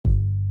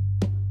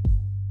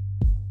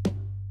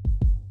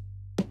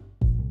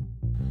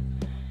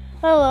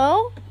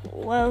Hello,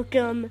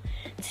 welcome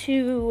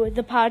to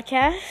the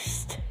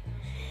podcast,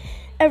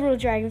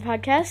 Emerald Dragon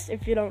Podcast,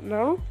 if you don't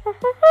know.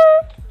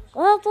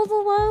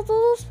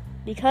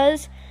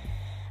 Because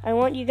I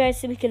want you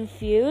guys to be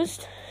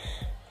confused,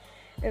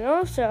 and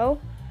also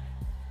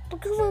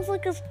because it's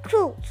like a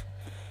cult,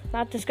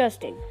 not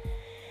disgusting.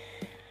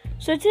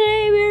 So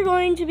today we're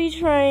going to be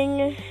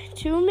trying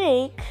to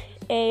make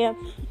a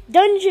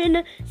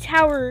dungeon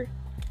tower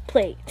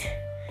plate.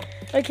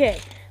 Okay.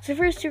 So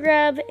first, you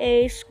grab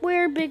a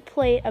big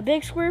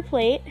square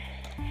plate,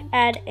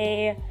 add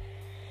a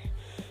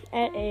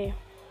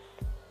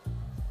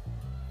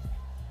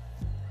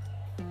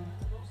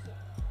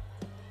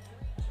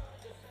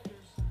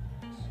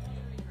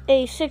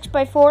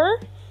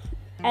 6x4,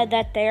 add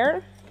that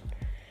there.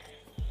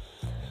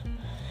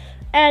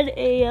 Add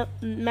a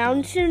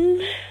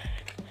mountain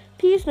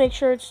piece, make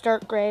sure it's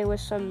dark gray with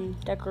some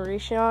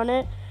decoration on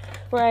it,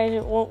 otherwise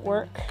it won't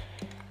work.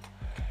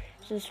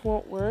 This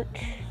won't work.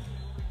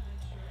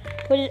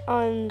 Put it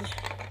on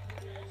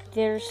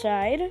their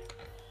side.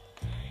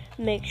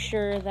 Make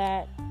sure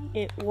that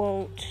it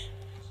won't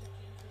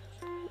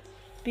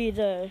be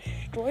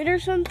destroyed or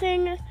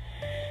something.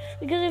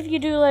 Because if you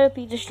do let it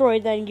be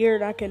destroyed, then you're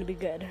not going to be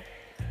good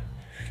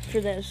for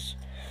this.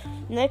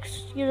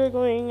 Next, you're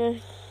going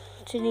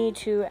to need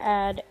to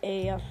add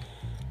a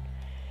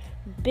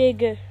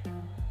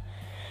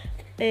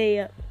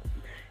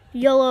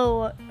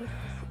yellow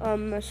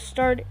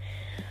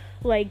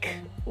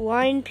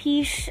line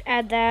piece,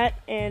 add that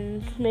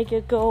and make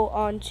it go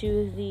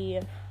onto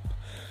the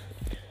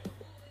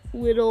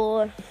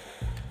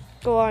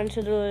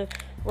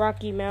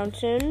Rocky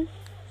Mountain.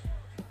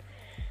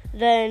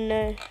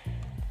 Then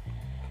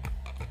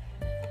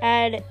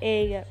add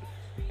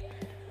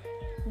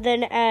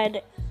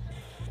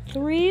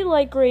 3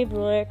 light gray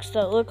bricks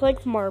that look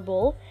like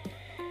marble.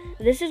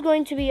 This is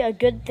going to be a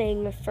good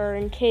thing for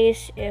in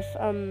case if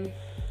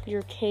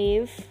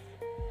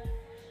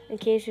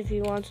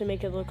you want to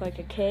make it look like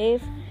a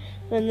cave,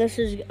 then this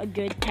is a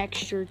good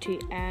texture to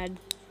add.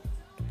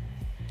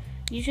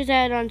 You should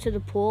add it onto the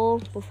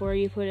pool before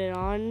you put it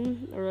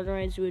on, or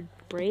otherwise it would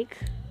break.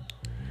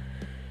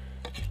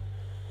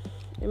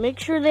 And make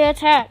sure they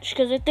attach,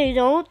 because if they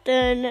don't,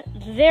 then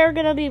they're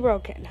gonna be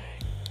broken.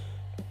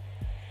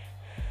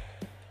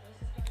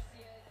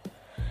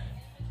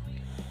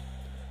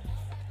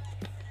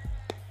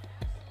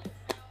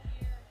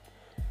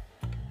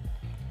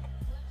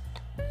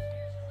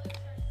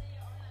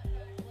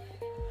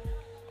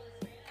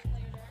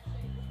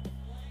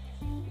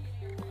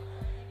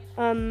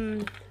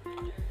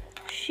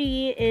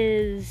 She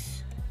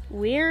is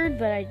weird,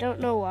 but I don't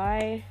know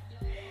why.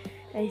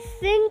 I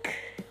think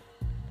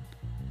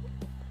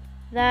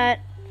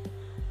that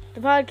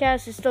the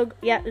podcast is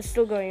it's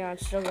still going on,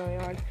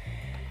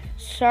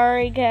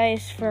 Sorry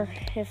guys for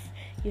if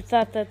you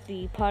thought that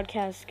the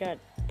podcast got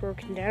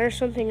broken down or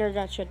something, or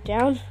got shut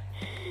down.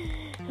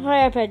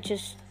 My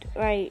iPad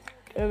my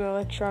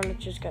electronic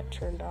just got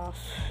turned off.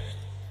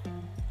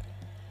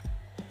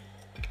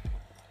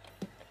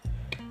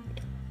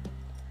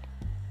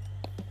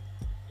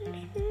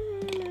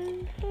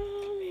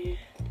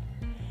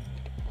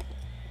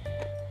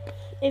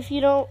 If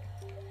you don't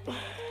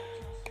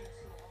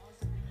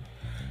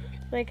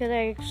like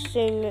I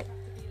sing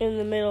in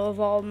the middle of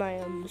all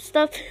my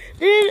stuff,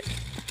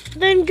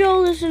 then go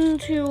listen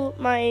to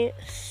my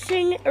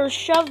Sing or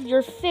Shove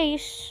Your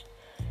Face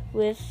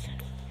with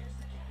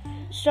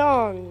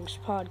Songs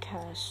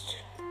podcast.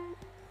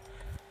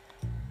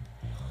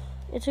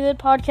 It's a good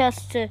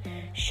podcast to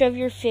shove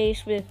your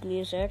face with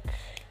music.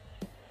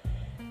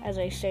 As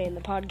I say in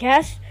the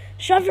podcast,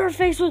 shove your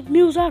face with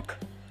music.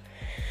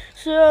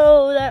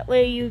 So that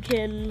way you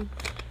can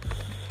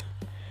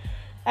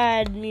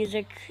add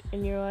music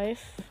in your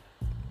life.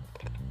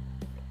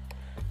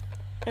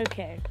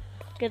 Okay,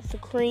 get the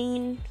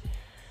crane.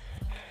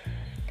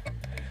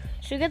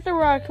 So get the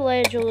rock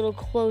ledge a little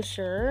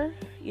closer.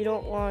 You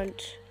don't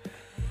want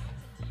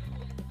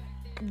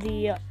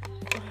the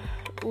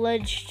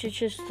ledge to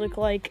just look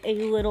like a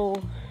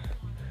little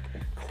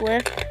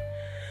cliff,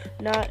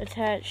 not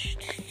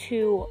attached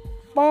to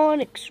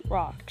Phonics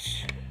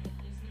rocks.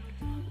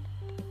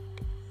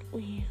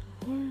 We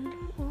learned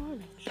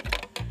Phonics.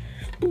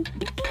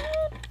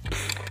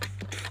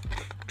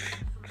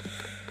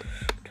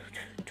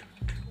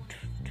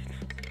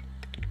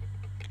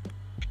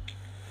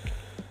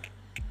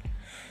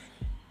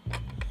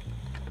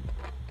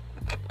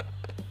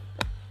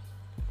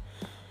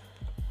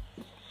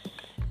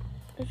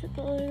 Does it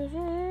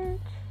work?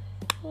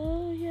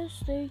 Oh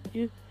yes, they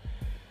do.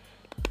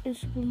 In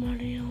Super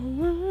Mario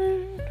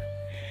World.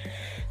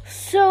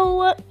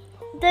 So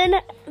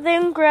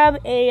then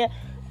grab a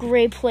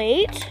gray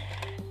plate.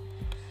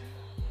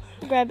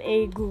 Grab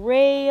a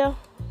gray a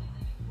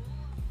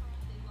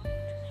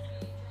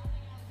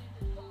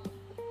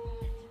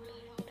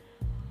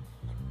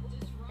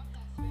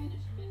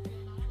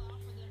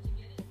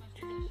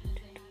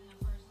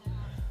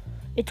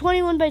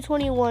 21 by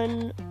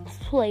 21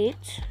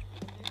 plate.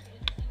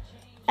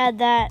 Add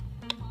that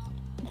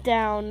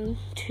down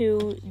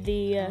to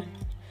the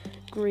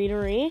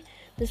greenery.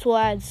 This will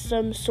add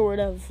some sort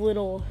of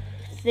little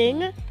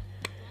thing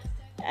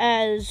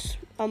as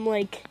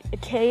like a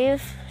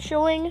cave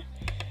showing.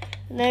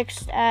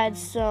 Next add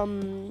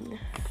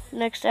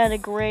a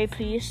gray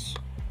piece.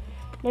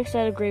 Next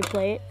add a gray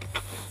plate.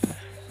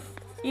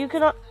 You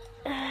can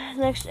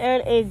next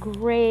add a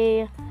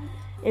gray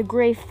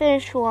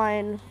finish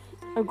line,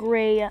 a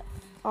gray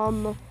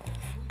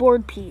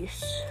board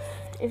piece.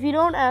 If you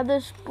don't add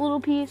this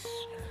little piece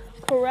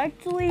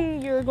correctly,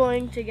 you're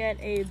going to get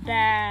a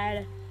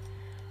bad.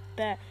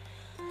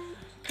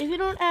 If you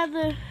don't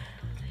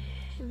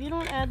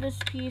add this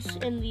piece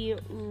in the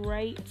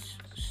right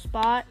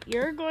spot,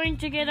 you're going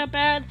to get a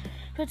bad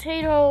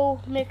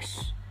potato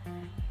mix.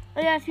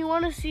 Oh, yeah, if you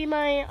want to see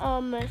my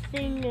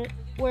thing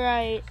where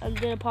I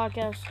did a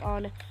podcast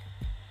on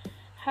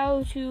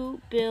how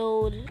to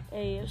build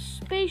a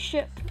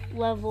spaceship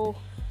level,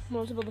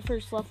 how to build the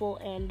first level,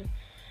 and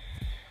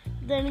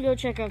then go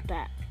check out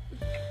that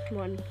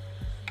one.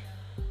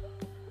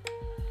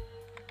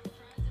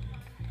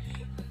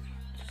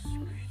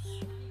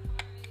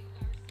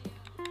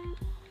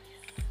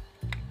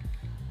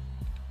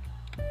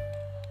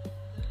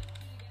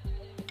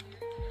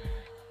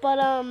 But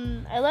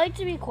I like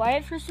to be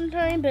quiet for some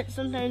time, but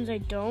sometimes I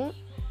don't.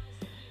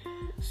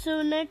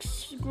 So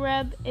next,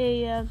 grab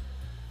a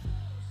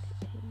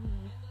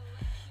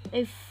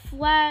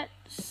flat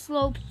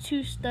slope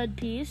 2-stud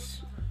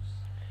piece.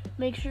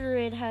 Make sure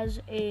it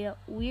has a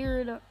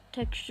weird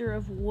texture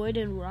of wood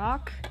and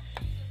rock.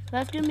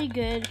 That's gonna be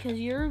good because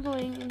you're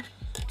going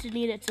to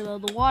need it to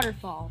build the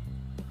waterfall.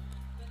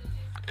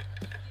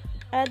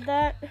 Add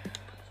that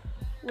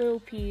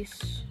little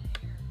piece.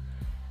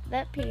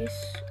 That piece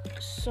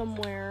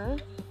somewhere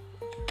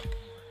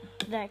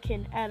that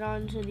can add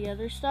on to the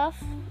other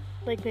stuff,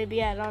 like maybe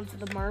add on to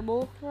the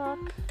marble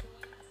rock,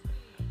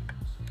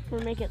 or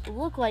make it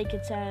look like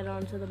it's added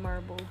on to the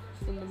marble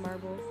from the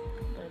marble,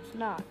 but it's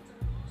not.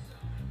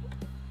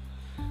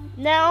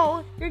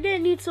 Now you're gonna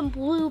need some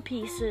blue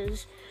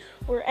pieces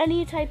or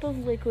any type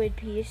of liquid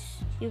piece.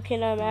 You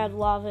can add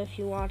lava if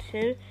you want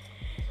to.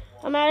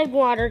 I'm adding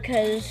water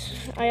because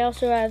I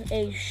also have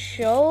a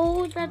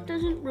show that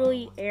doesn't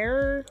really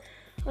air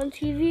on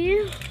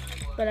TV,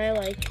 but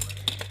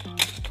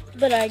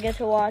I get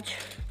to watch,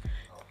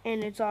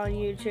 and it's on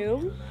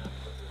YouTube.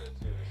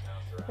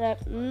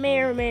 That may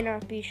or may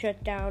not be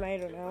shut down, I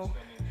don't know,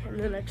 in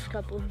the next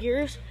couple of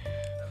years,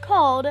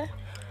 called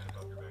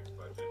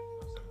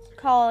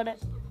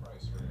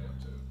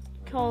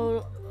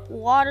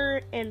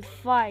Water and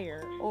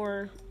Fire,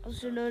 or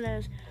also known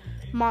as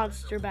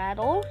Monster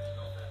Battle,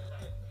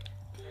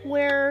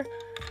 where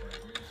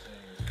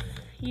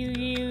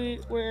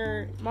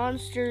where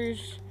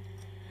monsters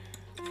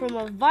from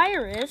a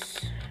virus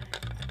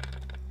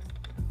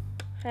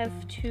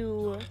have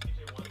to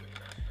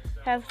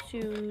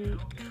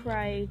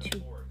try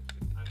to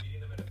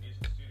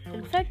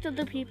infect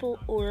other people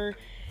or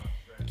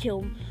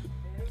kill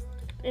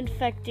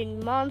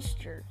infecting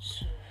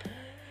monsters.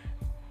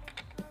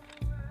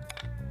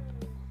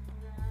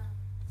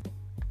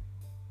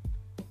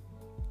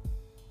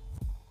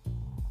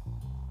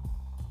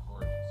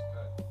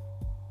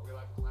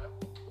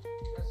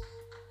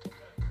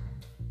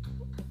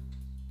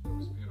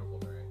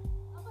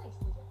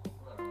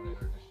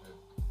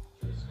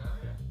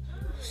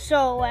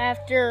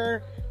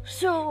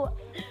 So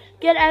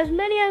get as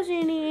many as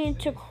you need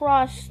to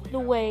cross the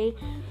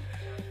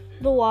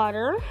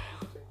water.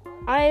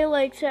 I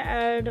like to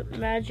add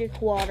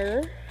magic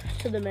water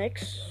to the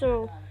mix.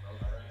 So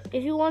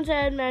if you want to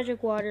add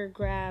magic water,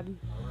 grab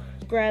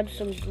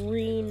some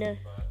green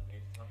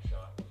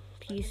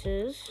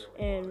pieces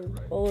and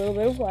a little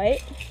bit of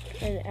white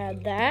and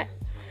add that.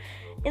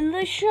 In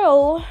the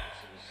show,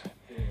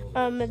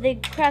 they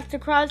have to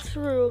cross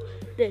through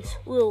this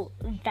little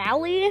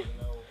valley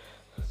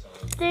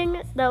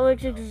thing that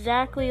looks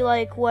exactly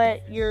like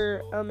what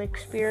you're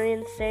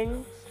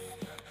experiencing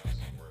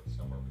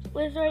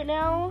with right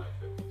now,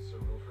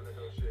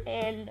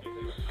 and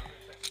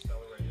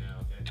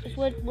it's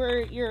what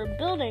you're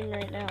building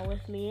right now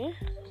with me.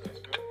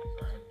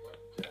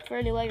 For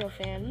any Lego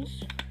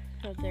fans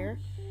out there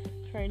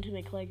trying to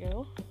make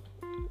Lego.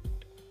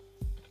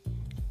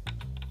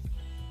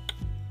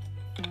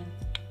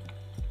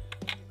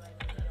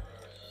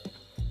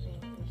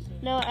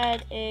 Now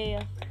add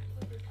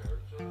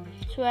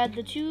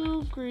the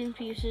 2 green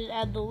pieces,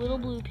 add the little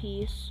blue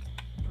piece,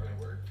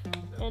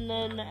 and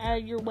then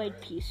add your white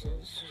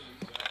pieces.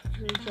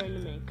 We're trying to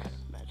make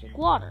magic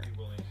water.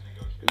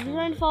 If you're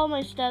trying to follow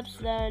my steps,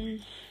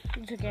 then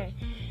it's okay.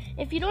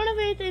 If you don't have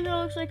anything that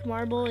looks like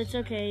marble, it's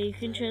okay. You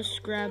can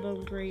just grab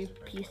gray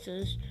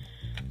pieces.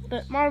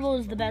 But marble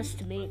is the best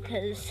to me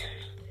because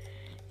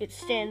it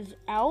stands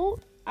out.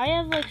 I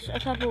have like a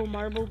couple of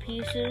marble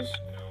pieces.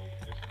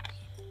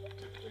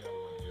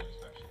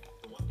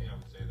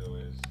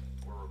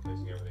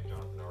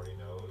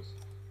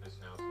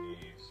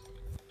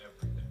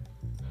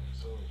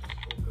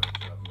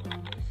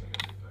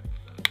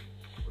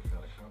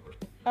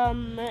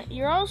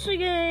 You're also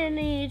gonna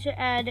need to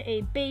add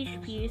a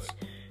beige piece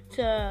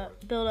to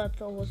build up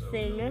the whole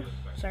thing.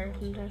 Sorry,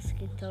 sometimes I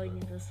can tell you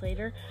this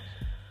later.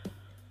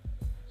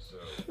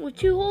 With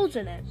 2 holes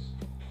in it.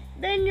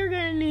 Then you're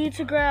gonna need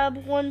to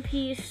grab a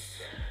piece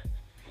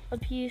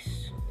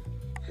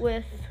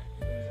with,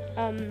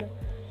 you're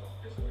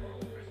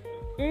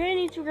gonna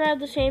need to grab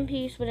the same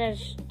piece, but it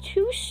has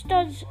 2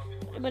 studs,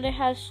 but it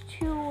has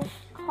 2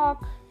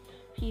 cock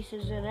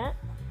pieces in it.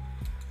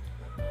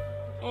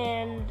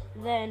 And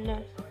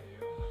then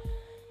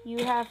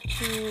you have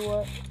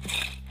to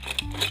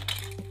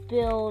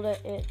build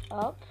it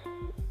up.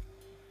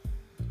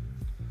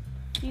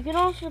 You can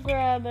also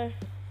grab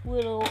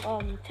little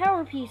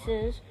tower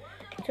pieces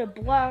to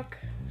block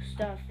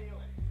stuff.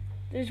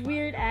 There's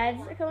weird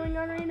ads going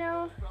on right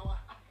now.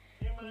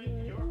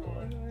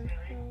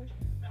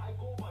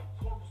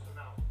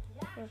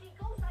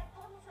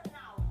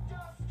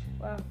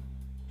 Wow.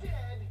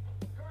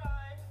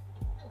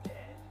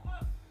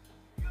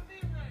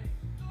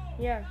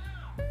 Yeah.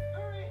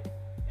 Hurry!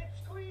 It's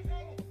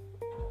squeezing!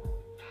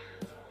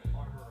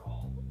 Armor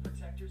All,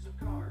 protectors of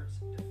cars,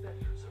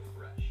 defenders of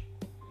fresh.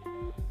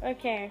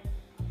 Okay.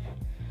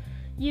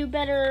 You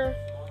better.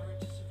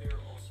 Moderate to severe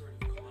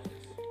ulcerative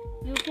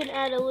colitis. You can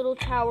add a little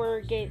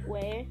tower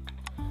gateway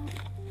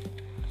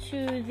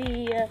to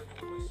the.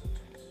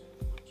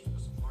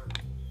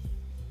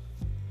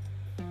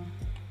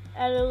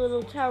 Add a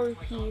little tower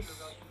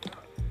piece.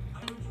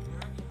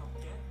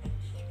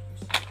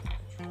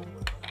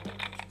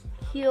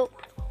 Help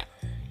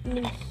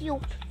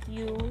you.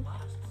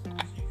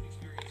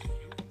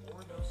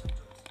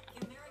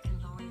 Humira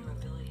can lower your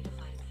ability to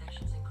fight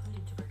infections,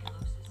 including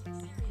tuberculosis.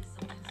 Serious,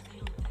 sometimes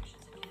fatal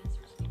infections and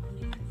cancers,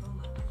 including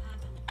lymphoma, have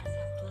happened, as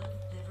have blood,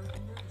 liver,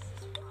 and nervous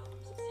system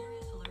problems,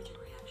 serious allergic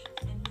reactions,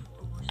 and new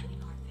or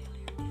worsening heart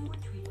failure. Before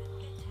treatment,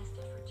 get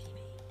tested for TB.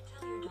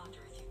 Tell your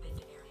doctor if you've been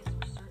to areas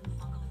where certain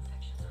fungal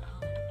infections are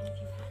common, and if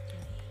you've had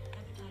TB,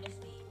 hepatitis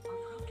B,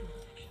 are prone to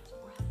infections,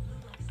 or have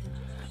flu-like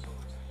symptoms or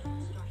sores.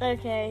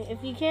 Okay,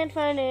 if you can't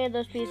find any of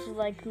those pieces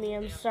like me,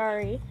 I'm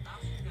sorry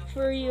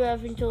for you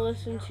having to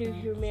listen to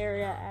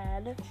Humira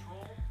ad.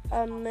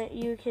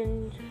 You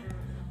can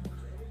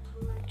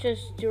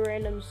just do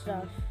random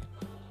stuff.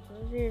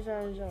 Here's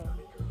on his own.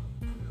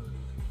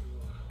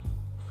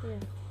 Yeah.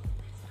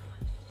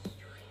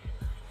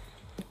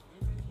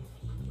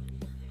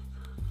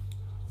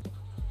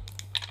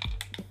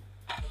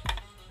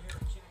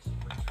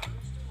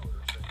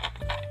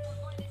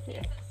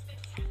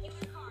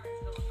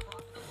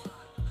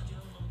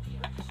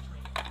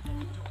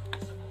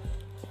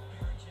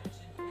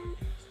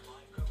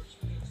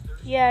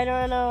 Yeah, I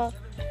don't know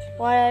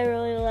why I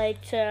really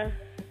like to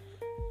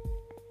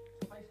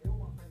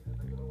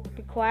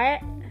be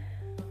quiet.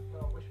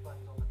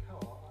 Wishbones on the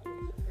car are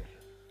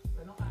insufficient.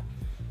 They're not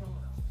actually strong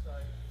enough, so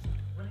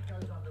when it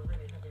goes under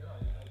really heavy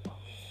load, they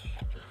bust.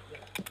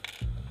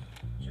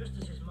 Just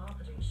as his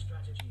marketing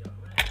strategy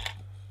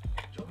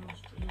unraveled,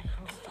 John's dream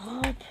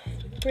car.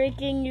 Stop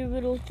breaking your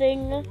little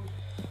thing.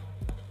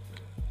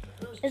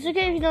 It's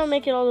okay if you don't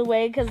make it all the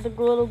way, because the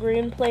little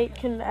green plate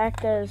can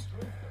act as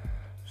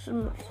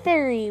some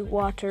fairy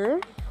water.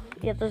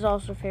 Yet there's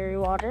also fairy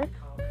water.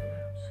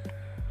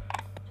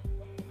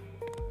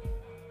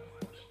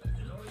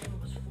 DeLorean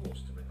was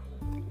forced to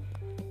recall.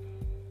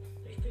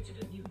 They fitted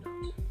a new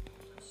nut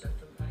and sent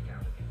them back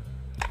out again.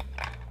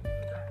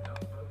 But that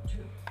nut broke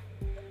too.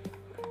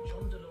 And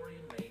John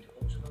DeLorean made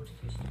automotive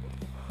history.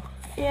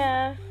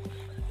 Yeah.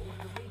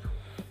 Ordered a recall.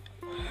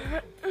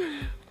 It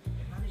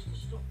managed to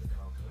stop the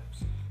car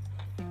collapsing.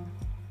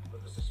 But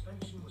the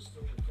suspension was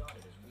still regarded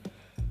as weak.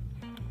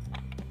 And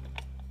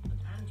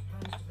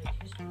plans to make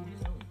history of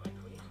his own by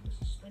creating a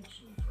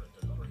suspension for a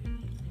DeLorean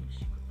he thinks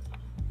she could live.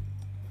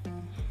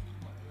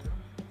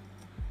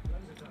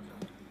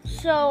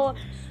 So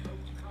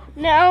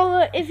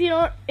now, if you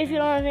don't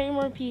have any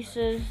more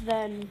pieces,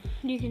 then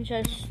you can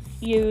just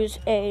use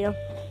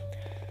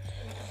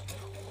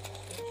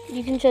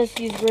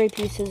gray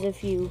pieces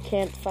if you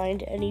can't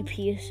find any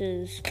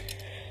pieces.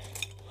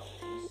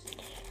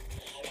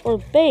 Or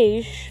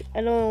beige.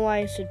 I don't know why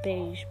I said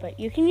beige, but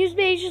you can use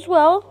beige as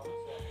well,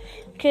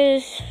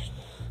 because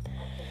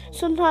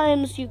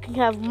sometimes you can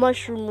have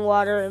mushroom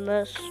water in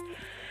this.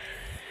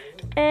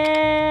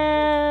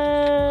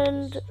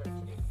 And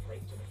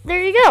there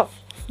you go.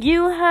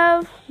 You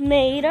have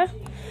made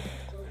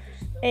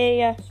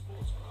a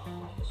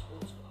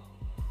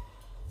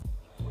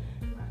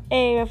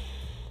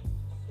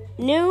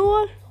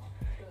new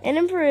and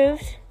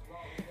improved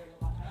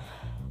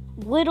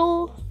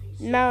little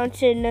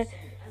mountain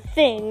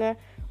thing,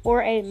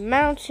 or a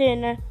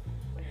mountain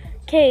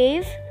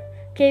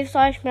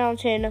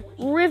cave/mountain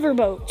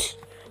riverboat.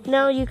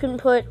 Now you can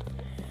put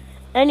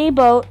any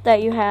boat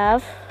that you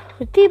have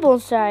with people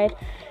inside,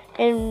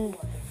 and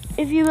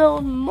if you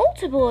build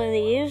multiple of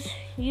these,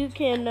 you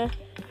can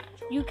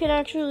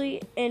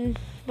actually,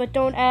 but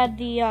don't add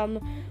the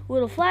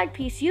little flag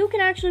piece, you can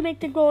actually make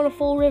them go in a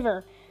full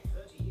river.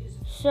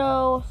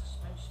 So,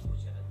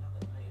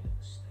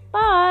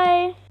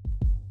 bye.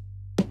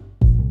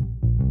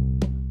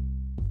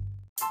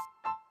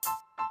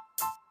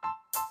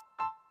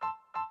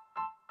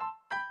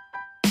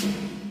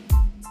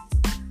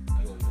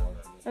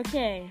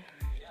 Okay,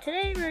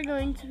 today we're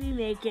going to be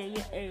making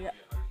a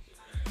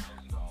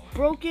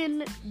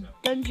broken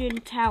dungeon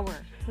tower.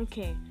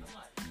 Okay,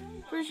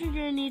 first you're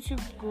going to need to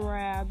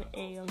grab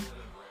a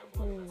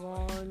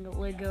long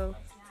Lego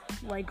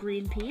light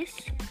green piece.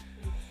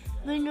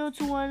 Then go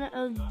to one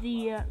of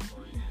the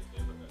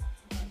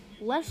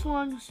less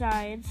long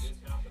sides.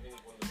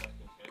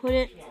 Put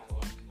it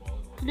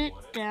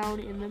down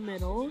in the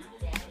middle.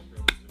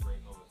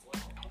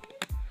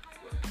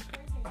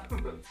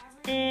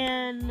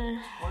 And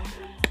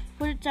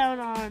put it down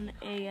on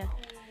a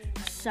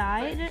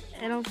side,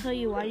 and I'll tell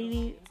you where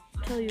you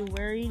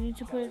need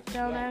to put it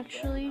down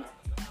actually.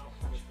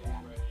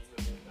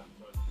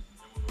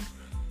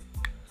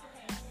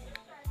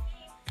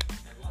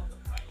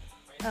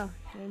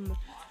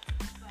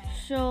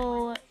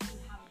 So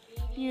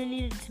you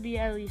need it to be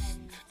at least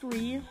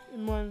 3,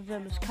 and one of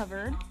them is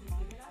covered.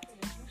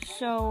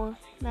 So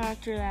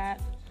after that,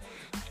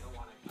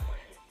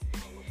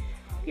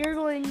 you're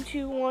going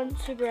to want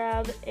to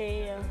grab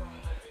a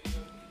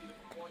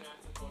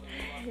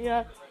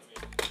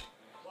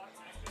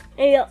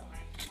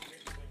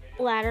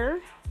ladder.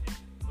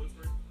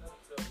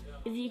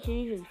 If you can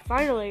even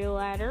find a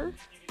ladder.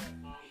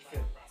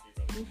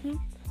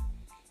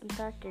 I'm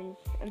talking.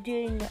 I'm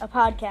doing a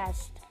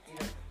podcast.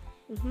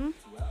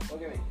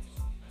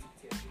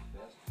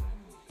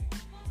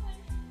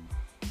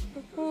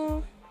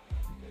 I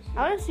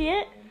want to see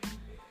it.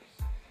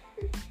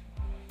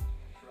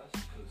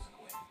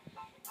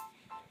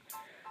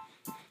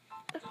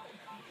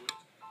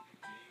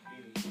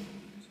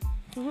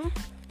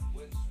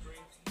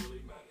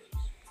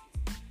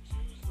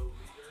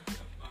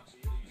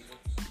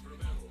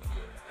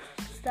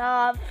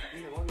 Stop.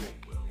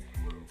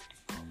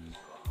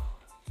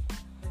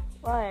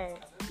 What?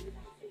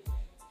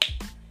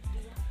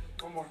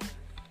 One more.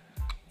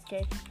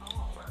 Okay.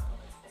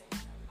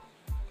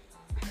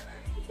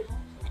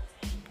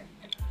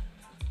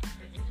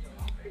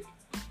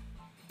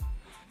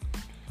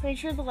 Make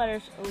sure the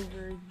letter's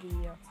over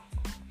the.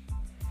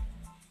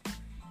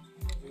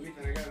 Ethan,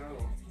 I got another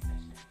one.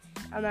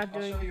 I'm not I'll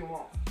doing. show you them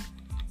all.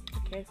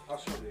 Okay. I'll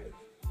show you.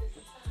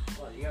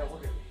 Well, you gotta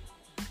look at me.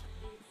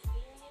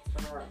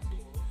 Turn around.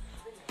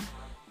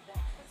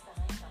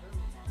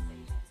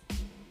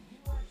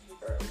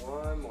 Alright,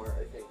 one more,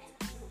 I think.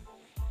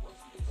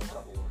 A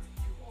couple more.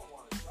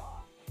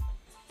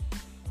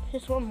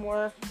 Just one more.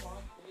 Alright,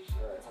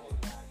 hold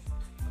on.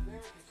 You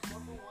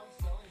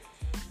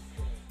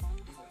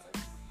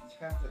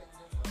have to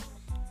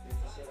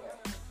set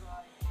up.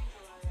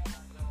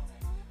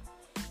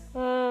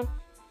 Alright,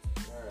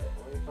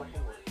 let me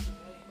fucking work.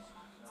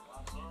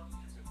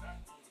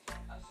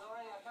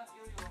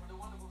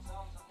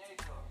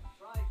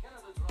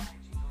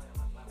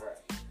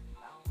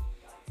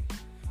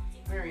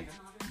 There, Ethan.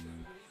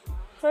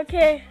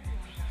 Okay.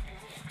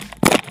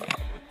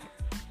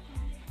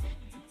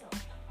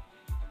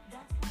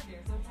 That's why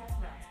there's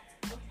Otezla.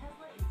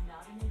 Otezla is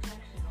not an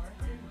injection or a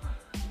cream.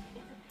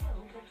 It's a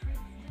pill that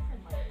treats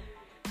different malaria.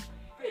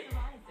 For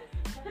psoriasis,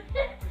 75%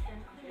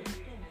 clear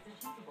skin is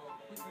achievable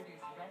with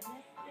reduced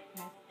redness,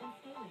 thickness, and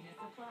scaliness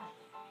of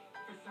plaques.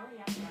 For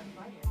psoriatic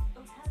arthritis,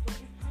 Otezla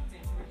is proven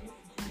to reduce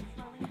joint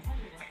swelling,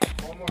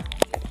 tenderness. One more.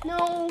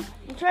 No,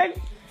 I'm trying.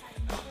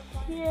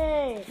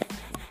 Yay.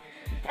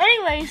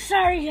 Anyway,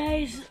 sorry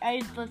guys, I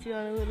left you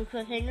on a little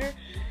cliffhanger.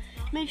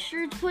 Make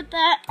sure to put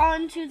that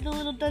onto the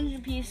little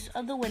dungeon piece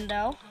of the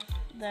window,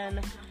 then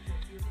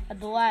at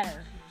the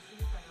ladder.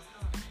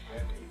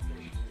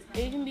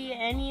 It can be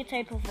any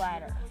type of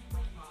ladder.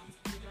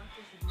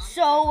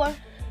 So,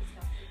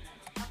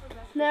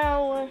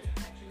 now,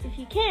 if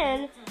you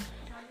can,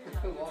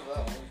 I love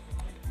that one.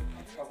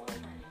 Couple more.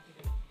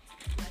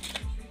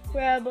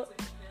 grab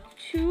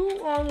 2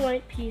 long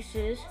white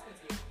pieces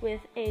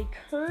with a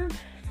curved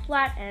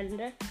flat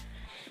end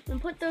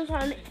and put those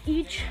on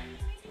each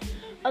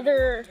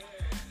other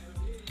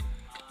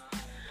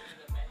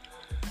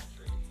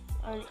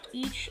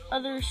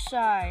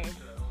side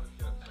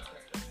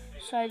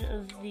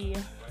of the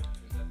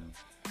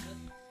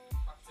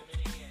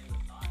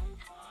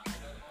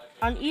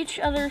on each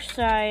other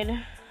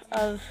side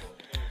of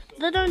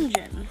the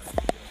dungeon.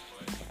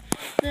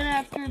 Then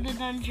after the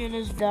dungeon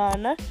is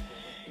done,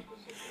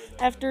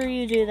 after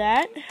you do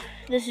that,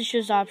 this is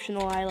just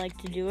optional, I like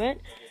to do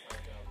it,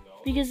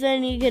 because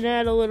then you can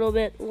add a little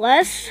bit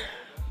less,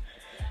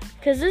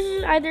 because this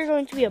is either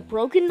going to be a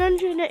broken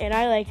dungeon, and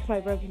I like my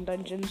broken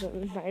dungeons,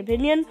 in my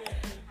opinion,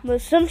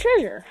 with some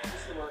treasure.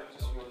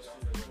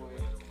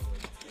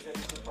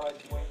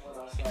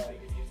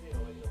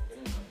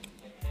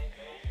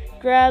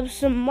 Grab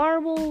some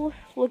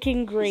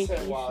marble-looking gray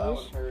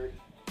pieces.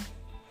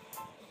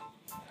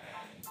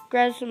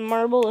 Grab some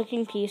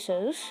marble-looking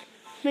pieces.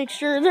 Make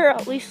sure they're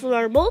at least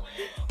marble,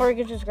 or you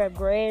can just grab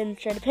gray and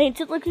try to paint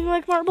it looking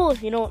like marble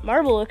if you know what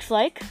marble looks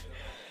like.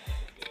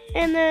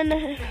 And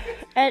then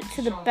add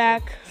to the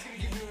back.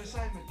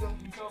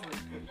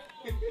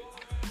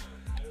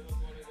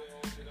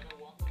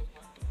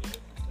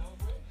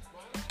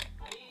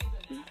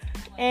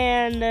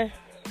 And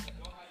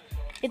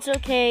it's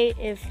okay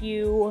if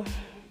you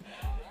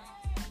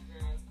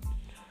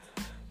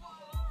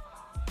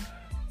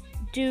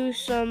do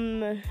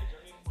some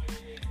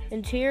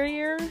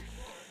interior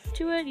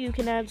to it. You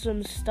can add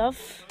some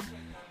stuff.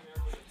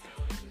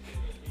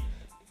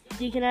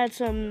 You can add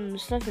some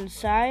stuff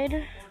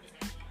inside,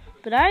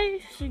 but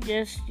I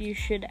suggest you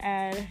should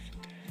add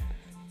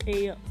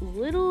a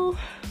little,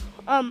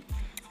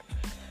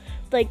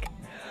 like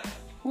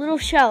little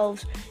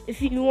shelves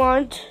if you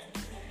want,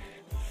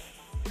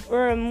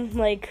 or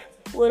like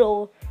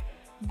little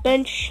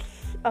bench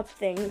up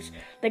things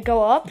that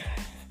go up,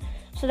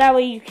 so that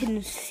way you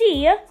can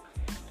see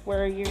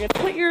where you're gonna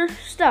put your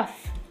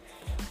stuff.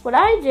 What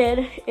I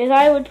did is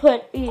I would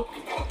put the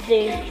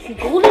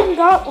Golden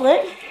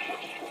Gauntlet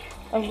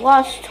of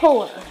Lost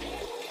Toller.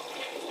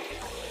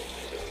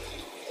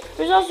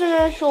 There's also an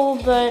actual,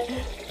 but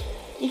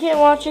you can't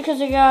watch it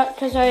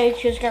because I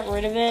just got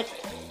rid of it.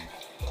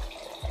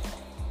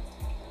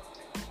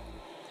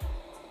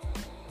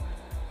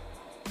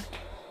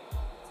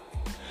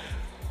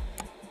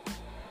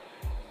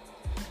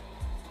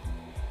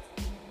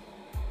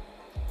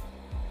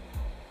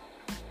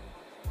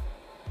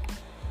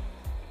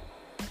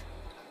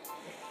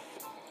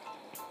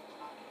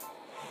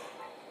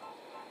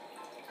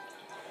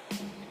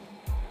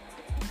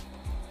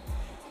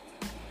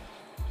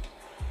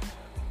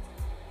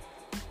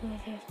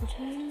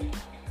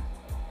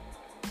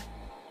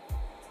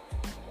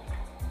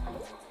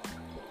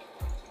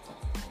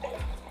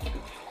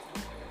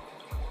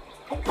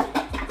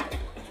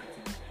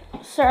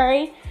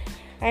 Sorry,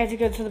 I had to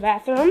go to the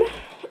bathroom.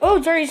 Oh,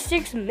 it's already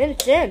 6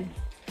 minutes in.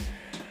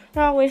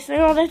 Not wasting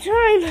all that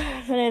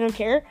time, but I don't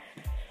care,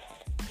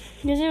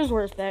 because it was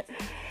worth it.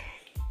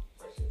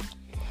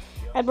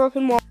 I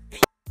broken wall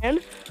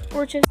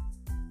or just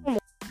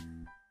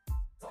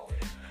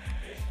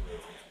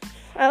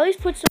at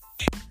least put some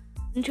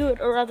into it,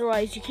 or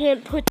otherwise you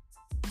can't put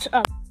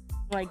up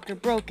like they're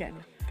broken.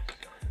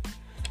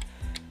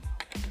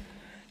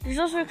 There's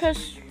also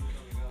because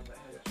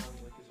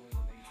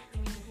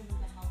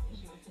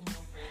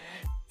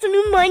it's a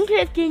new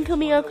Minecraft game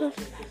coming out.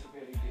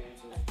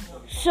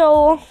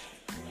 So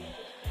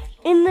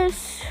in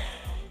this,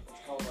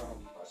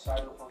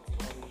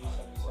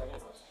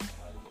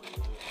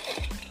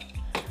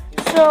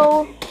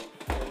 so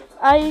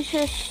I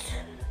just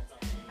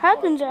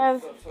happen to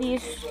have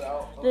this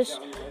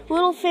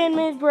little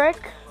fan-made brick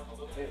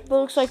that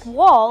looks like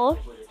wall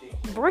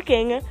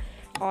bricking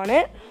on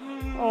it.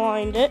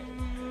 Aligned it.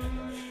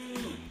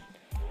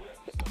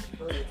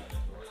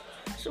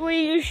 So what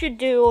you should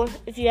do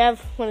if you have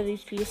one of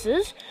these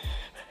pieces,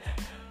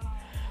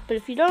 but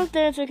if you don't,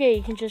 then it's okay.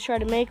 You can just try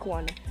to make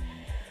one.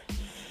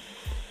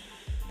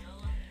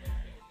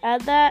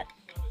 Add that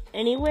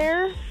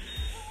anywhere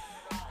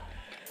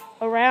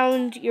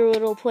around your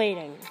little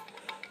plating.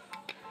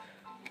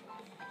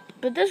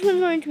 But this one's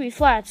going to be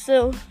flat,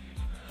 so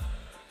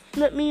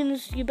that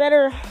means you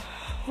better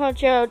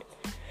watch out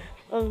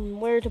on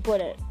where to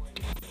put it.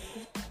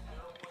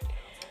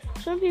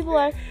 Some people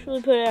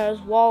actually put it as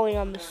walling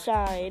on the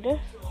side.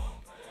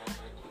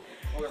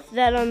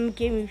 That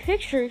gave me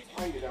pictures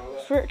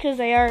because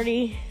I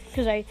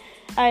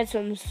added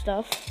some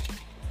stuff.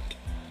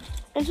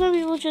 And some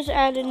people just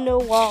added no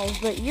walls,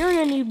 but you're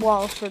gonna need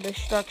walls for this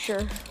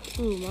structure.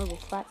 Ooh, marble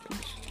flat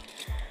piece.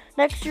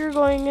 Next, you're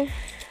going to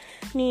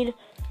need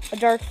a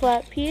dark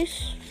flat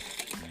piece,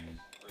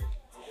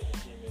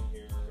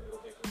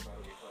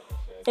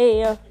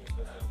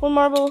 one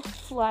marble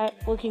flat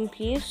looking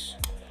piece,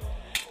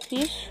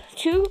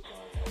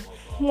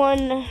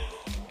 1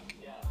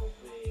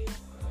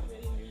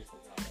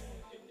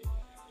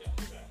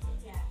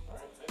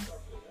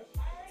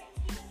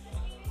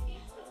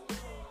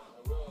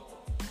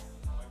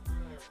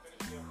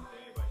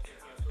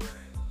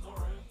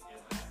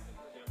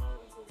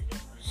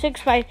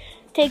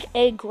 take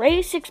a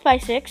gray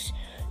 6x6,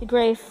 a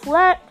gray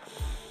flat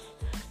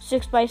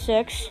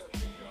 6x6,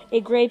 a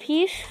gray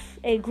piece,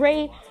 a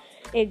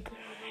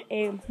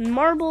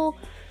marble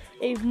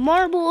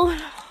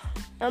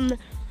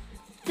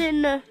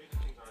thin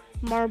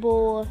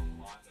marble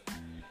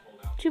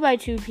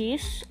 2x2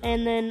 piece,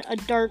 and then a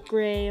dark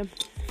gray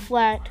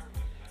flat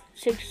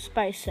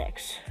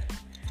 6x6.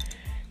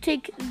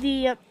 Take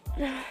the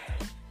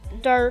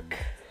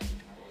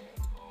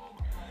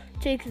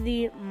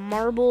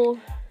marble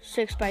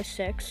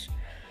 6x6.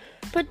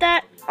 Put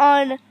that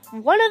on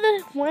one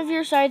of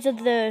your sides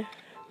of the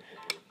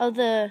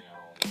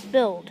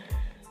build.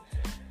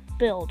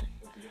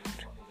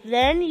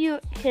 Then you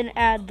can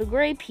add the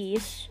gray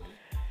piece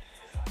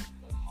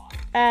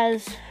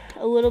as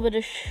a little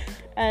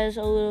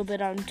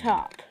bit on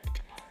top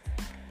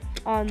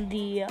on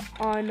the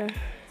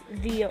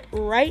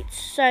right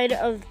side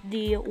of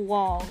the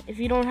wall. If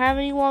you don't have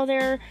any wall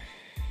there,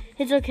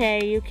 it's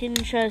okay. You can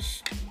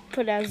just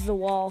put it as the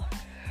wall.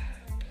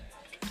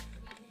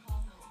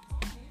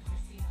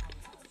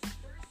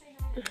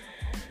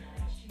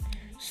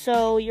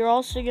 So you're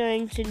also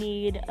going to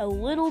need a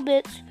little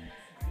bit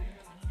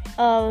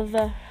of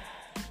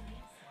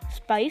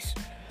spice,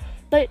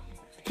 but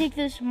take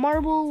your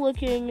marble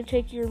looking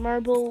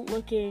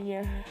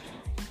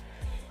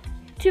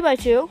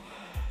 2x2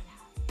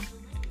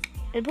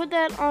 and put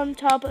that on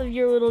top of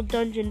your little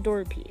dungeon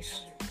door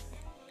piece.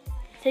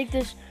 Take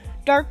this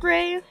dark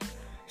gray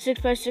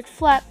 6x6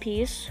 flat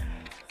piece,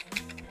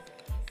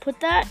 put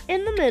that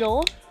in the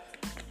middle,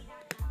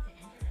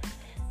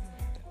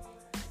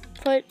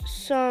 put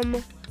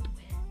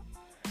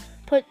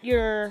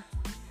your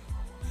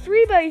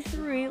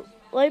 3x3,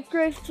 light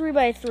gray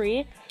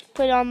 3x3,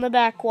 put it on the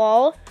back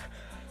wall,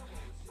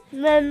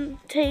 and then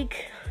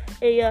take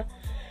a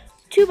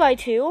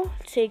 2x2,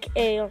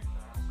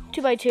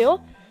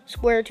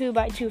 square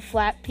 2x2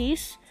 flat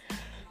piece,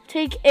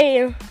 take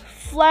a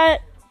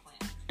flat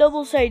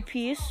double side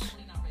piece,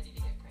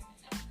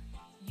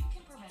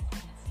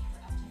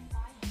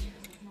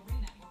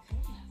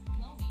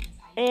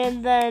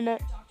 and then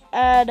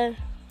add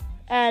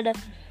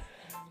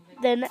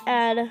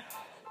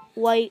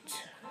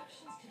white,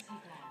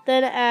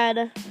 then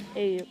add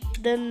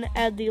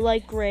the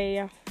light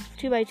gray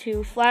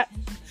 2x2 flat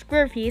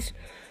square piece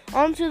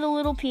onto the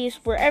little piece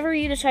wherever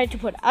you decide to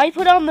put it. I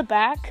put it on the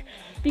back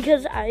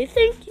because I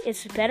think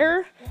it's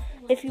better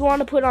if you want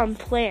to put on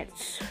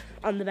plants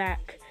on the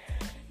back.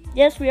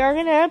 Yes, we are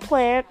going to add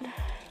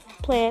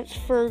plants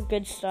for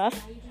good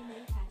stuff.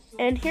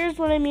 And here's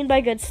what I mean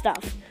by good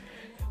stuff.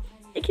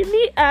 It can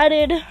be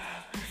added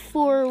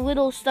for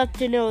little stuff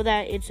to know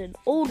that it's an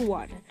old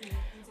one.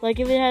 Like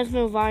if it has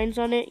no vines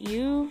on it,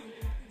 you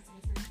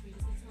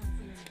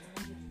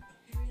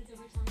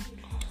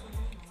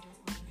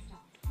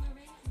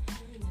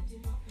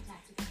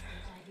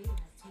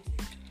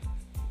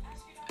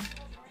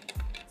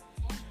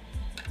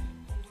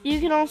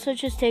can also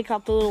just take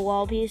out the little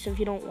wall piece if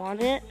you don't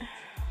want it.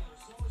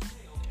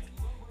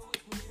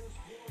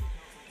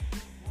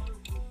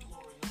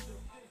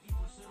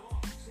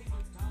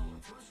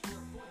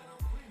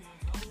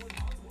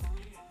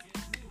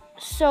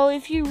 So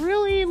if you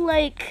really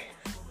like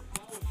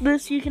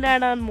this, you can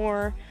add on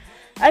more.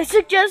 I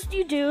suggest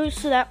you do,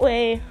 so that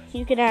way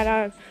you can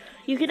add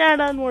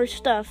on more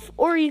stuff,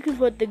 or you can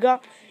put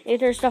if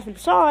there's stuff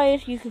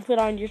inside, you can put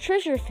on your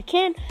treasure if it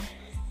can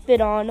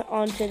fit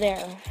onto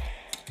there.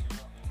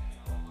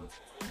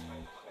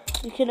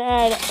 You can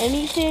add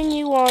anything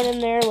you want in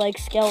there, like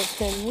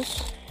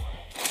skeletons.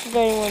 If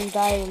anyone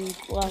died and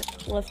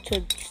left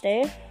to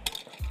stay.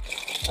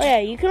 Oh yeah,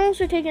 you can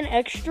also take an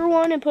extra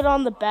one and put it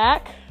on the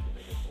back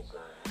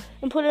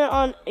and put it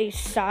on a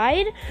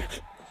side.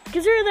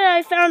 Consider that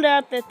I found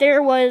out that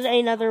there was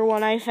another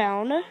one I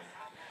found.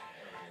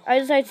 I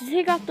decided to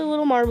take off the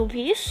little marble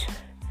piece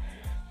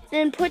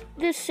and put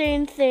the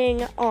same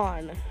thing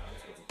on,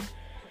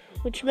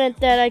 which meant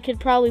that I could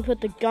probably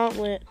put the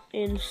gauntlet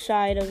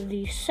inside of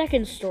the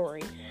second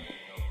story.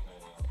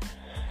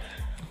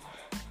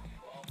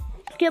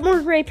 Get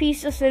more gray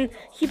pieces and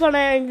keep on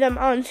adding them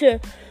onto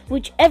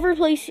whichever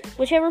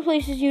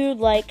places you'd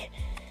like.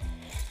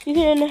 You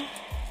can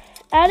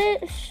add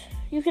it.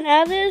 You can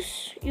add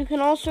this. You can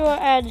also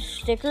add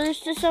stickers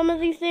to some of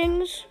these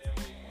things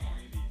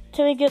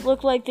to make it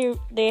look like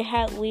they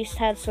at least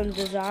had some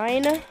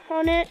design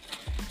on it.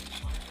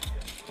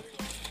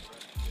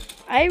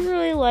 I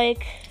really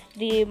like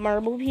the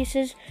marble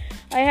pieces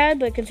I had,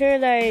 but consider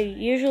that I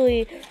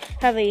usually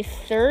have a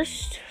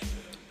thirst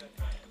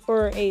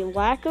or a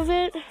lack of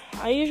it,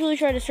 I usually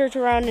try to search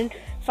around and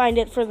find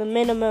it for the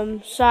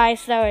minimum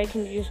size so that way I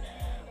can use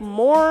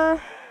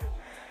more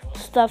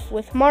stuff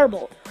with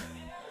marble.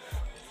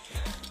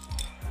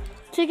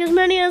 Take as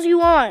many as you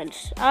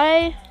want.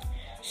 I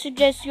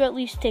suggest you at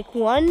least take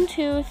 1,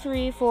 2,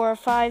 3, 4,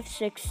 5,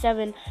 6,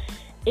 7,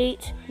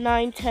 8,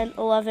 9, 10,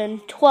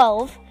 11,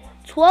 12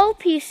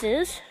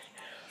 pieces,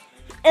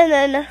 and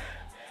then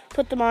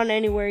put them on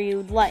anywhere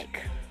you'd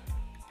like.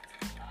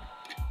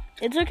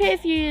 It's okay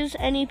if you use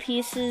any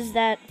pieces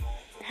that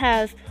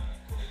have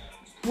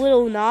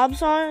little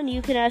knobs on.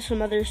 You can add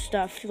some other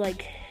stuff,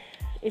 like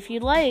if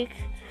you'd like,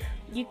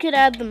 you could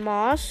add the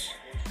moss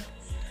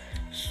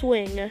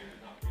swing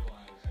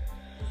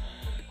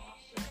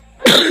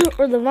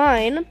or the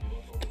vine,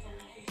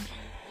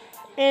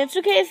 and it's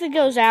okay if it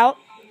goes out,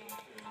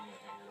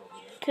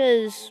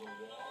 because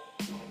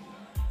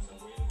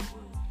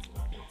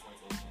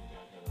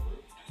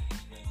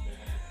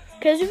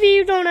if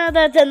you don't add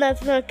that, then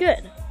that's not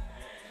good.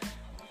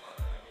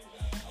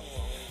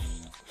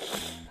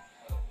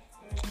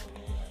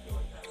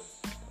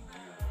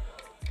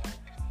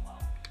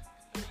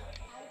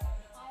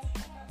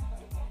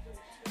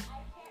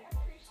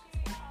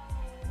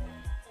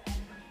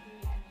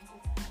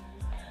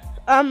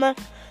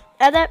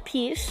 Add that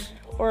piece,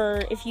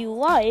 or if you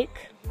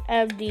like,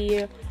 add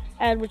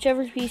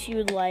whichever piece you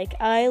would like.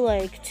 I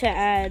like to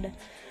add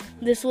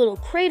this little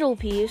cradle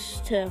piece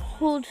to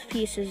hold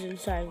pieces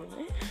inside of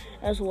it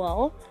as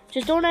well.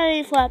 Just don't add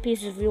any flat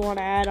pieces if you want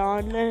to add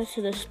on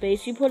to the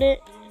space you put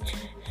it.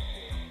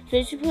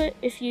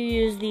 If you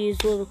use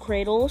these little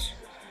cradles,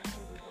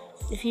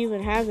 if you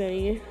even have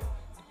any.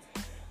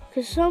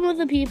 Because some of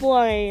the people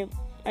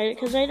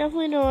because I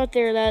definitely know out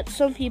there that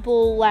some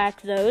people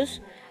lack those.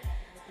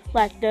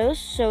 lactose,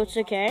 so it's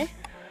okay.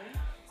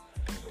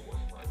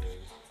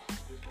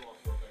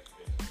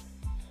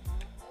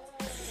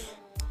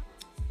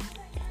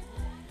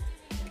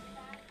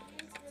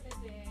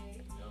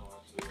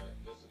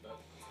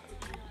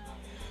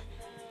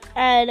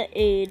 Add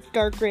a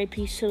dark gray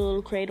piece to the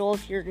little cradle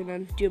if you're gonna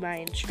do my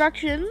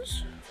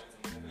instructions.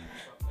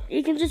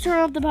 You can just turn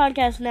off the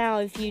podcast now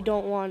if you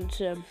don't want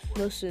to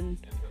listen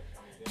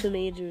to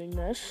me doing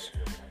this.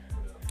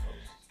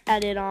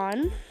 Add it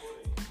on.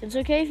 It's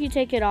okay if you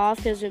take it off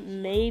because it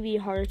may be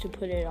hard to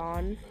put it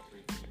on.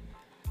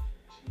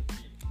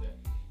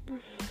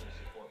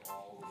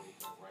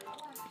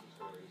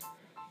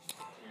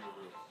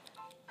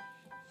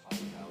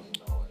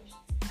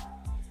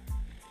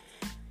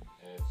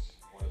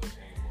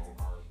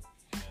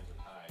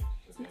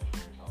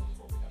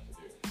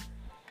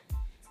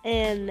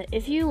 And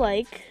if you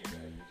like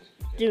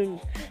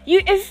you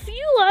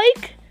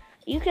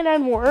can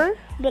add more,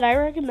 but I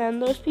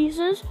recommend those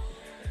pieces.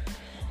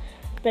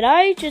 But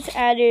I just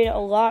added a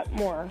lot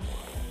more.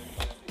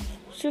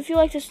 So if you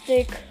like to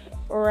stick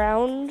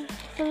around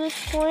for this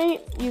point,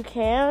 you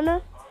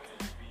can.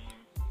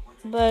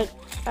 But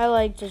I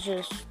like to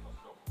just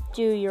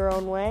do your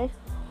own way.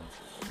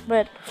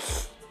 But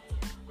if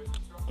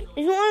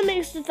you want to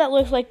make stuff that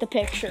looks like the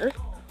picture,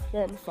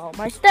 then follow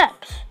my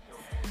steps.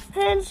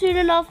 And soon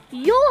enough,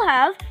 you'll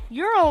have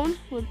your own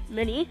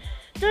mini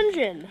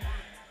dungeon.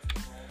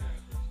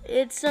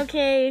 It's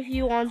okay if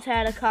you want to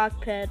add a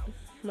cockpit,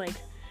 like,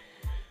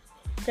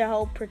 to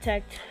help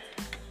protect.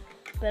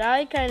 But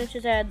I kind of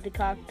just add the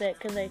cockpit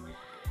because I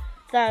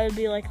thought it would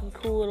be like a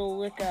cool little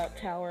lookout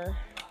tower.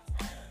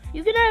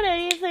 You can add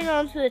anything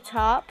onto the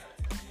top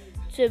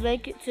to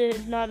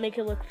not make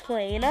it look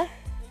plain.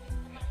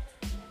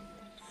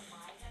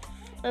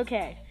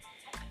 Okay.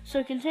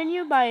 So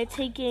continue by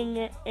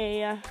taking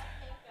a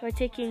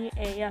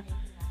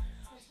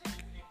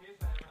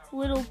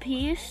little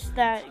piece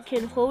that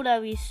can hold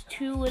at least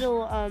two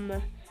little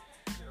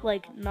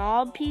like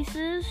knob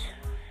pieces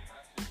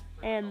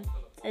and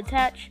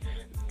attach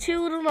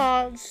two little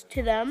knobs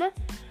to them.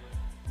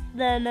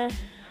 Then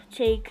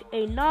take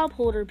a knob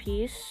holder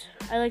piece.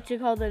 I like to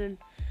call them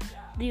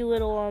the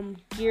little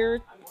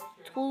gear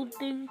tool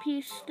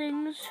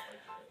things,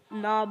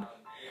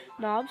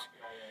 knobs.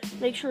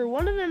 Make sure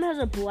one of them has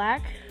a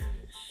black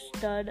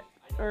stud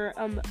or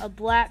a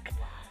black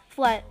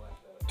flat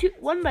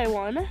 1 by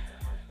 1.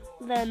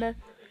 Then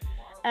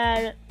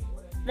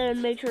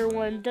make sure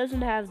one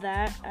doesn't have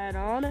that add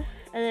on, and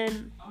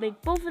then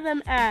make both of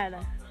them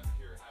add.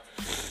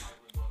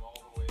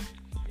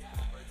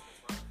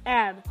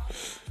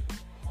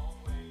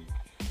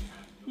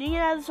 You can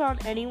add this on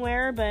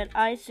anywhere, but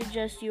I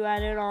suggest you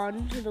add it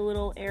on to the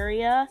little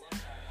area.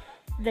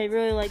 They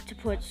really like to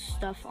put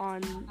stuff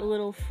on the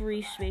little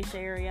free space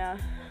area.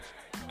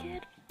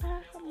 Get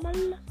back,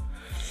 man.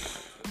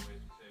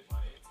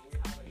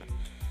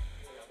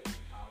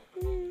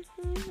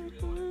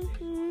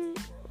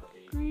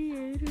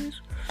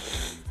 Creators.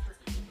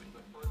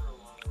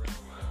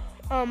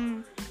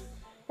 We're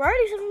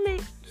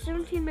already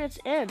 17 minutes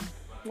in.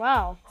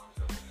 Wow.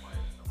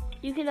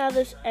 You can add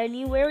this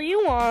anywhere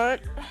you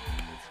want.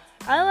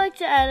 I like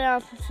to add it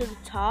out to the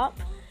top,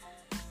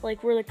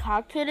 like where the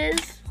cockpit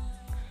is.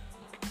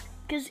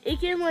 Because it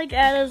can like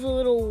add as a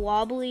little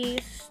wobbly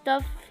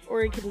stuff,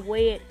 or it can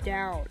weigh it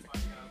down.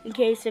 In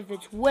case if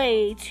it's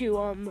way too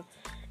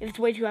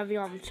heavy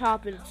on the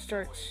top and it's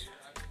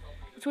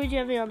way too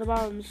heavy on the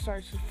bottom and it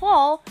starts to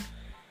fall,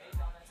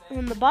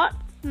 from the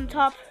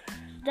top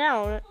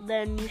down,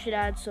 then you should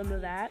add some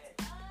of that.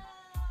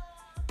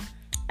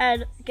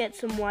 Get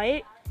some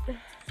white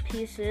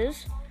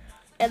pieces,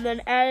 and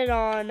then add it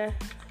on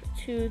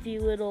to the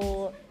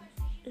little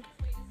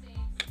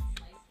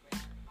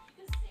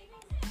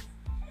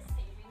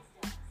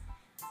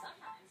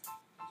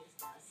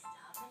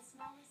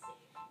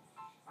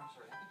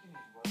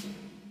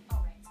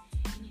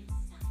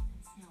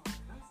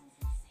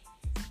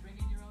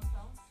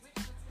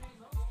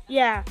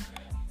yeah.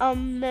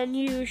 Then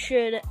you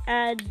should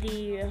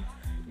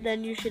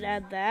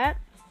add that.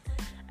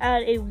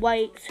 Add a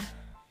white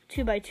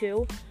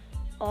 2x2,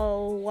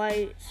 a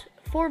white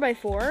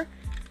 4x4.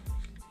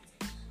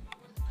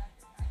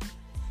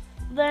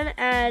 Then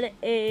add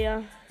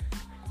a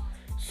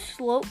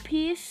slope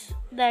piece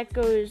that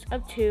goes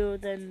up 2,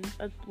 then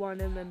up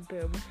 1, and then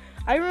boom.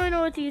 I don't really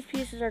know what these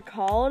pieces are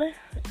called,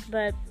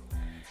 but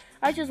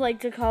I just like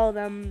to call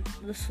them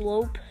the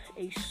slope,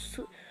 a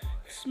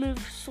smooth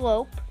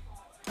slope,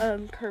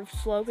 curved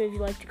slope, if you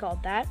like to call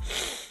it that.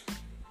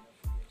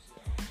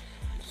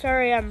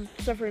 Sorry, I'm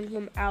suffering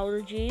from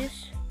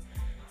allergies.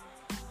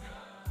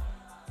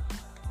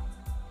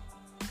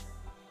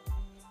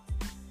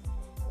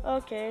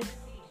 Okay.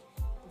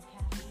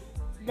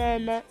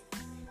 Then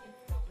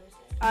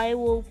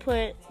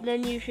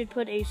you should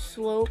put a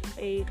slope,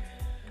 a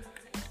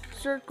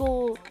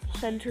circle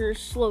center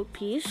slope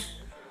piece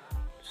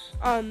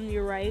on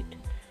your right.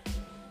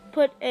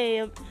 Put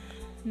a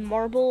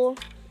marble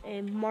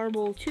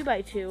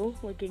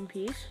 2x2 looking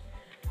piece.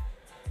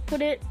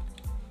 Put it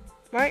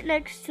right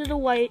next to the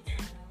white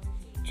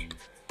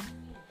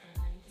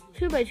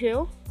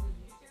 2x2.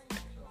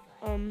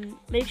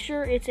 Make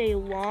sure it's a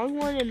long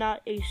one and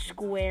not a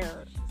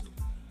square.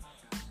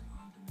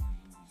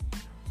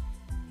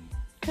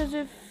 Because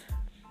if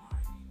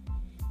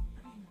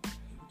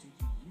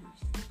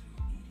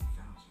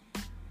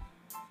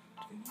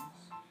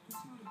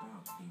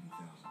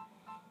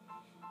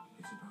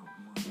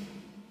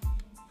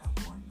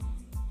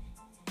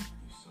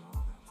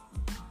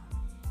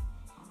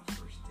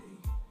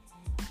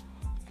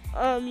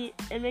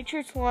and make sure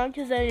it's long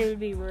because then it would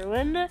be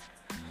ruined.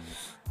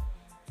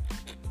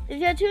 If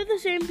you have two of the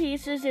same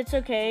pieces, it's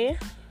okay.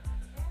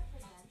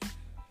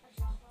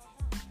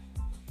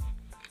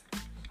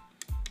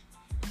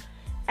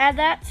 Add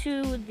that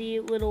to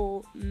the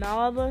little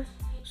knob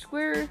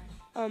square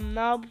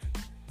knob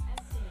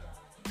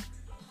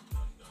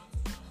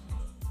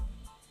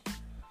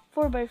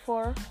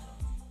 4x4.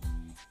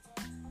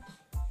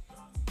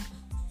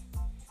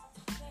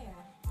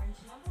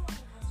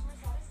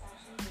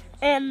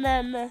 And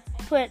then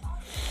put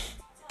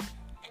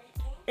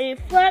a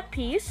flat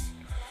piece.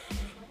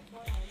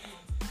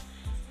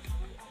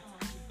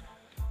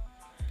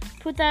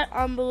 Put that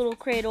on the little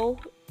cradle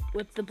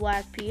with the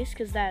black piece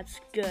because that's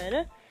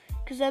good.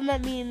 Because then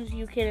that means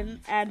you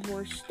can add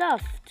more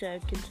stuff to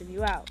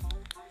continue out.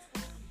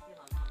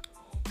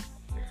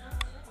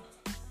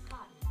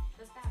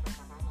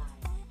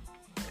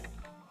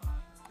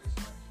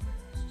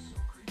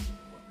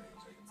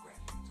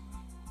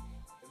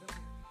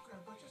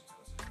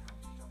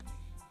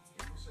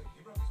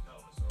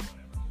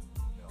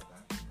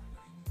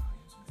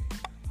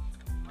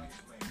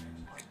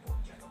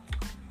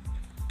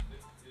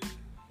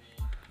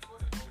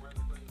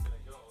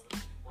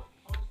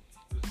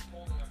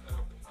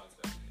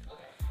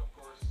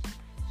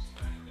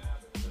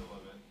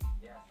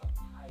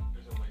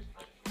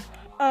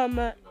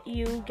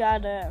 You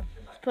gotta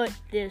put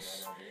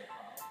this.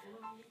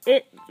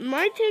 It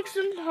might take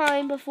some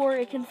time before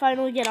it can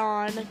finally get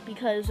on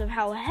because of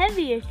how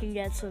heavy it can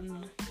get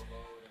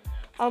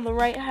on the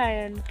right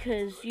hand,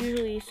 because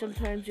usually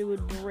sometimes it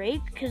would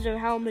break because of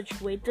how much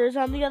weight there's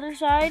on the other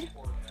side,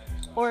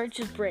 or it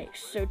just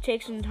breaks. So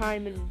take some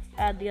time and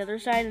add the other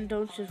side and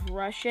don't just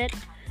rush it.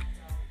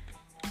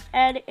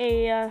 Add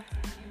a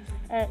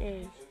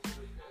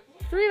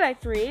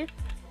 3x3,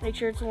 make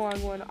sure it's a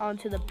long one,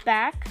 onto the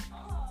back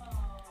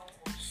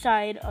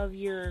side of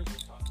your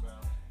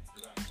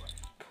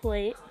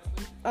plate,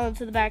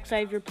 onto the back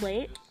side of your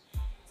plate.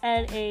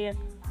 Add a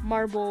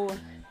marble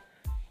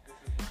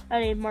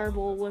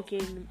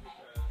looking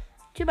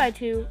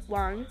 2x2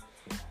 long.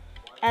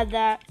 Add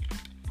that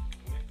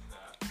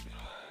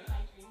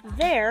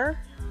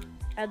there.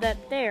 Add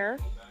that there.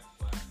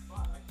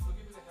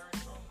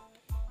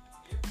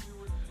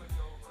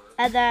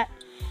 Add that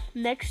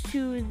next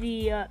to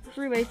the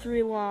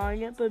 3x3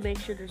 long, but make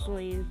sure there's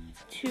only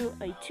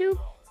a two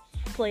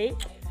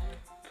plate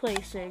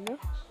placing.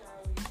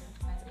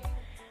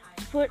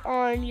 Put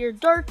on your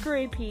dark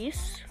gray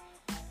piece,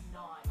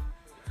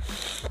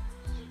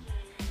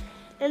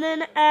 and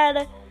then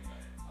add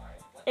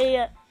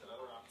a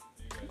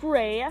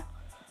gray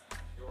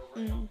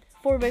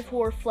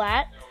 4x4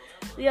 flat.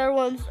 The other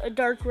one's a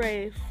dark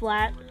gray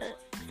flat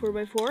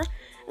 4x4,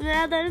 and then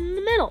add that in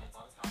the middle.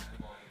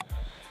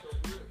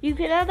 You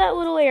can add that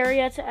little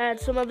area to add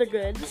some other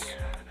goods,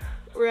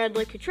 or add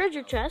like a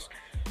treasure chest,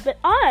 but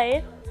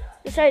I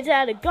decided to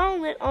add a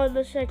gauntlet on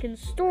the second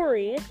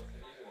story.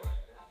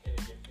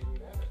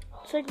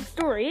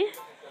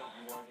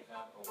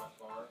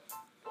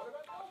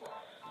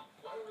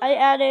 I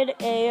added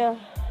a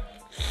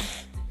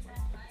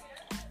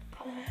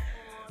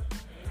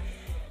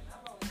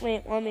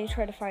wait, let me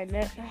try to find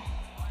it.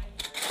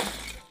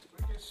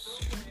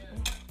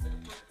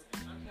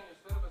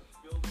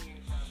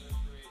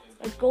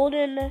 A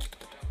golden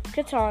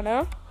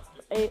katana,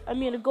 a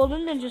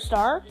golden ninja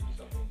star.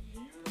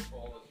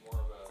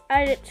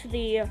 Add it to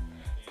the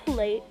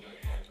plate,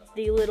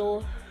 the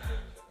little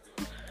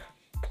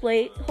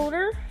plate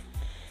holder,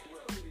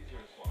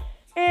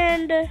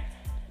 and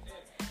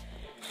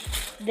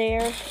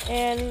there,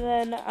 and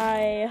then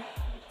I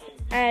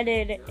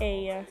added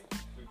a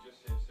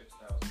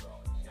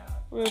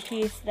little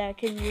piece that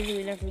can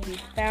usually never be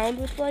found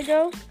with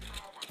Lego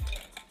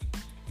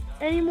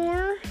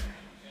anymore,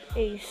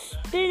 a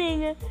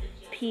spin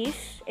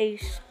piece,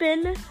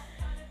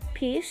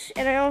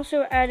 and I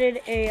also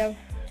added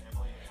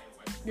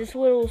this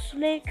little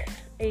snake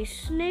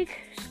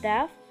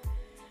staff.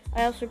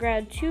 I also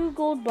grabbed 2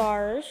 gold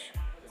bars.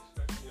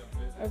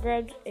 I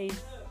grabbed a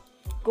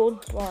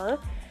gold bar,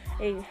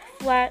 a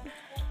flat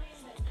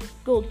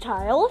gold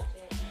tile.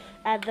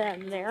 Add that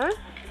in there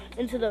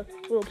into the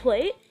little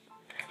plate.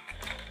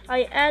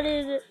 I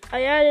added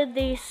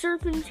the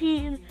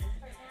serpentine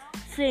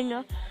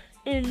thing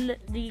in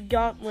the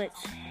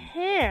gauntlet's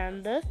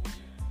hand.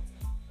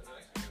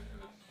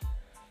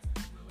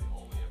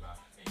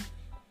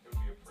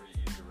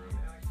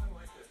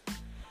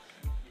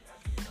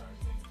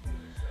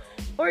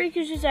 Or you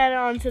could just add it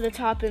onto the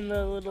top in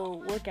the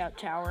little lookout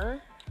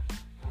tower.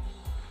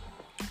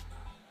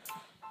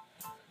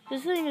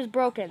 this thing is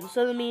broken,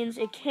 so that means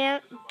it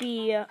can't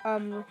be,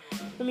 that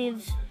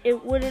means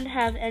it wouldn't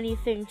have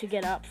anything to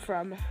get up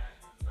from.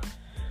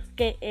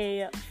 Get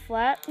a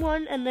flat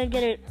one, and then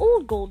get an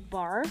old gold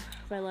bar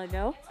by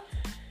Lego.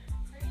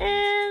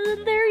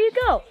 And there you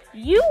go.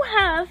 You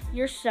have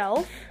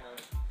yourself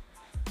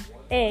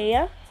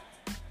a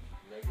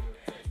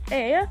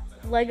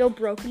Lego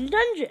Broken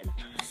Dungeon.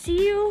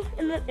 See you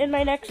in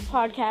my next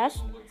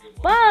podcast.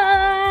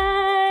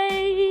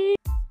 Bye!